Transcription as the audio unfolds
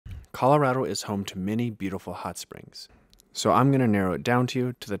Colorado is home to many beautiful hot springs. So I'm going to narrow it down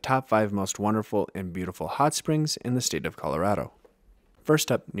to the top 5 most wonderful and beautiful hot springs in the state of Colorado.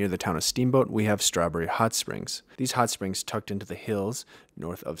 First up, near the town of Steamboat, we have Strawberry Hot Springs. These hot springs tucked into the hills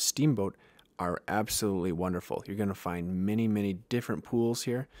north of Steamboat are absolutely wonderful. You're going to find many different pools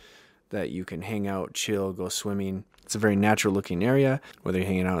here that you can hang out, chill, go swimming. It's a very natural looking area, whether you're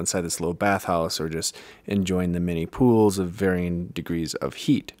hanging out inside this little bathhouse or just enjoying the many pools of varying degrees of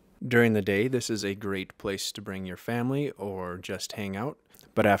heat. During the day, this is a great place to bring your family or just hang out,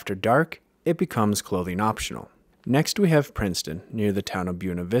 but after dark, it becomes clothing optional. Next, we have Princeton, near the town of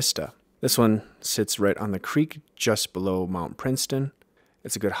Buena Vista. This one sits right on the creek just below Mount Princeton.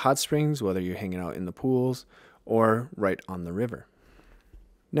 It's a good hot springs, whether you're hanging out in the pools or right on the river.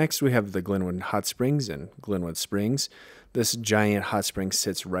 Next, we have the Glenwood Hot Springs in Glenwood Springs. This giant hot spring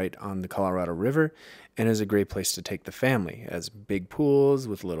sits right on the Colorado River and is a great place to take the family. It has big pools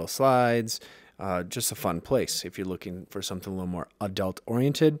with little slides, just a fun place. If you're looking for something a little more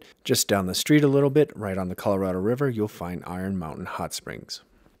adult-oriented, just down the street a little bit, right on the Colorado River, you'll find Iron Mountain Hot Springs.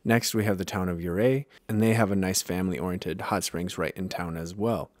 Next, we have the town of Ouray, and they have a nice family-oriented hot springs right in town as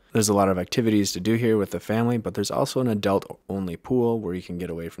well. There's a lot of activities to do here with the family, but there's also an adult-only pool where you can get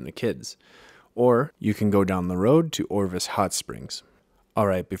away from the kids. Or you can go down the road to Orvis Hot Springs.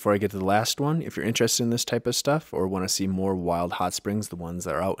 Alright, before I get to the last one, if you're interested in this type of stuff or want to see more wild hot springs, the ones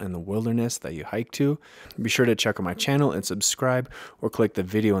that are out in the wilderness that you hike to, be sure to check out my channel and subscribe or click the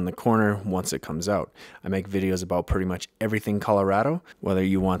video in the corner once it comes out. I make videos about pretty much everything Colorado, whether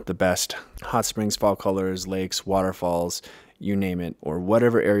you want the best hot springs, fall colors, lakes, waterfalls, you name it, or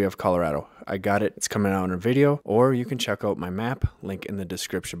whatever area of Colorado. I got it. It's coming out in a video, or you can check out my map, link in the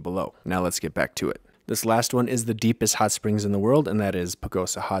description below. Now let's get back to it. This last one is the deepest hot springs in the world, and that is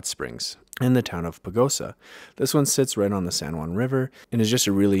Pagosa Hot Springs in the town of Pagosa. This one sits right on the San Juan River and is just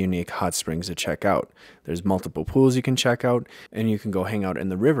a really unique hot springs to check out. There's multiple pools you can check out, and you can go hang out in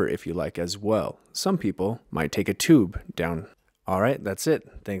the river if you like as well. Some people might take a tube down. Alright, that's it.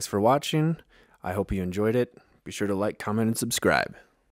 Thanks for watching. I hope you enjoyed it. Be sure to like, comment, and subscribe.